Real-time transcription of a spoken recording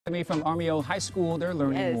Me from Armijo High School. They're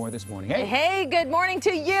learning more this morning. Hey. Hey, good morning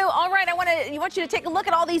to you. All right, I want you to take a look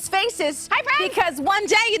at all these faces. Hi, friends. Because one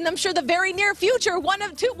day, and I'm sure the very near future, one or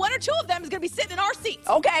two of them is going to be sitting in our seats.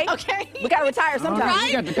 Okay. Okay. We got to retire sometime. Right?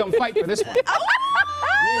 You got to come fight for this one.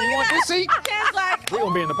 You want this seat? We're going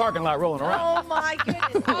to be in the parking lot rolling around. Oh, my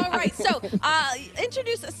goodness. All right, so I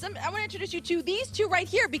want to introduce you to these two right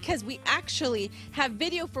here because we actually have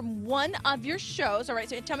video from one of your shows. All right,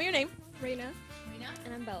 so tell me your name. Raina.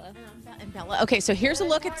 And I'm Bella. And Bella. Okay, so here's a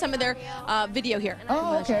look at some of their video here.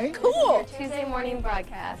 Oh, okay. Cool. Tuesday morning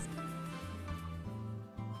broadcast.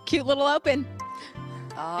 Cute little open.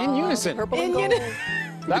 In unison. Purple and gold.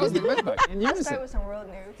 That was the red button. In Start unison. with some world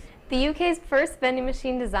news. The UK's first vending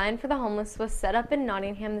machine designed for the homeless was set up in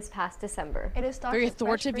Nottingham this past December. It is stocked Very with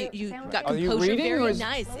fresh authoritative. fruit, You sandwich- got Are you composure. reading, or Very is-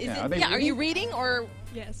 nice. Yeah, are they Are you reading? reading or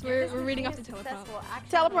Yes, We're reading off the teleprompter.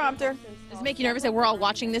 Teleprompter. does it make you nervous that we're all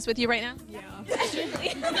watching this with you right now? Yeah.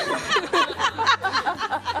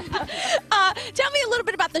 Tell me a little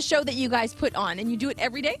bit about the show that you guys put on, and you do it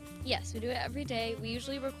every day? Yes, we do it every day. We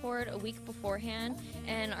usually record a week beforehand,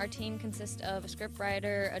 and our team consists of a script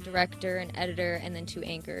writer, a director, an editor, and then 2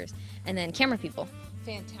 anchors, and then camera people.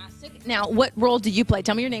 Fantastic. Now, what role do you play?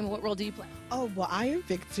 Tell me your name and what role do you play? Oh, well, I am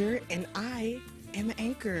Victor, and I am an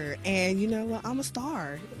anchor. And you know what? I'm a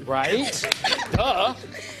star. Right? Duh.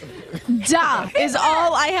 Duh is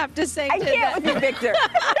all I have to say I to can't that. with you, Victor.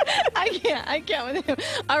 I can't with him.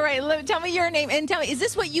 All right, tell me your name and tell me, is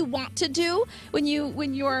this what you want to do when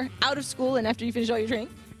you're out of school and after you finish all your training?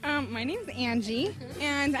 My name's Angie,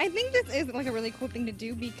 and I think this is like a really cool thing to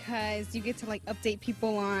do because you get to like update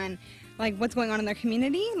people on like what's going on in their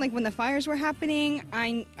community. Like when the fires were happening,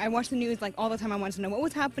 I watched the news like all the time. I wanted to know what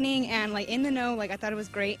was happening and like in the know. Like I thought it was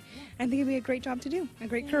great. I think it'd be a great job to do, a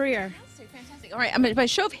great career. Fantastic. All right, by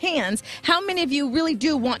show of hands, how many of you really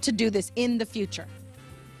do want to do this in the future?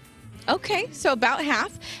 Okay, so about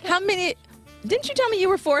half. How many? Didn't you tell me you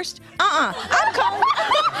were forced? I'm calling.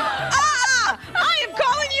 I am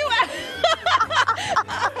calling you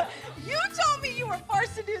out. You told me you were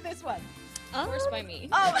forced to do this one. Forced by me.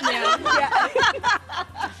 Oh, yeah.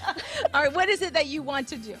 All right, what is it that you want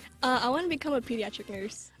to do? I want to become a pediatric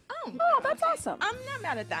nurse. Oh, That's awesome. I'm not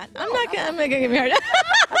mad at that. I'm not gonna get me hard.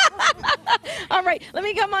 All right, let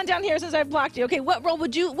me come on down here since I blocked you. Okay, what role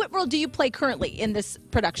do you play currently in this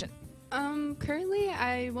production? Currently,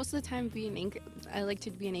 I most of the time be an anchor. I like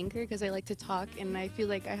to be an anchor because I like to talk, and I feel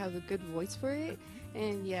like I have a good voice for it.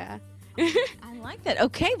 And yeah. I like that.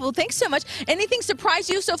 Okay, well, thanks so much. Anything surprise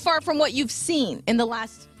you so far from what you've seen in the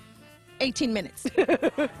last 18 minutes?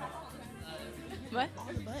 What?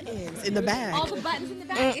 Buttons in the bag. All the buttons in the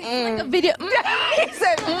back. It's like a video. He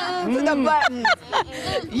said, to the button.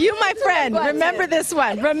 You, my friend, buttons. remember this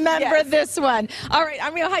one. Remember Yes. this one. All right,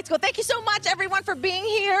 Armijo High School. Thank you so much, everyone, for being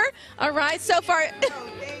here. All right, so far.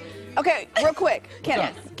 Okay, real quick.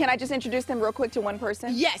 Can I just introduce them real quick to one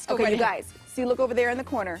person? Yes, go Okay, right you ahead. guys. See, look over there in the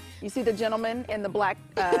corner. You see the gentleman in the black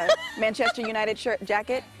Manchester United shirt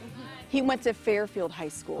jacket? He went to Fairfield High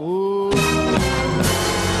School.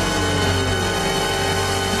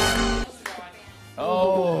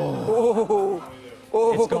 Oh.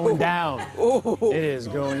 It's going down. It is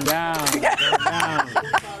going down. It's going down.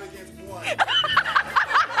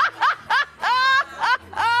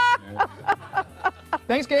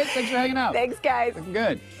 Thanks, kids. Thanks for hanging out. Thanks, guys.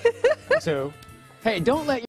 Good. So, hey, don't let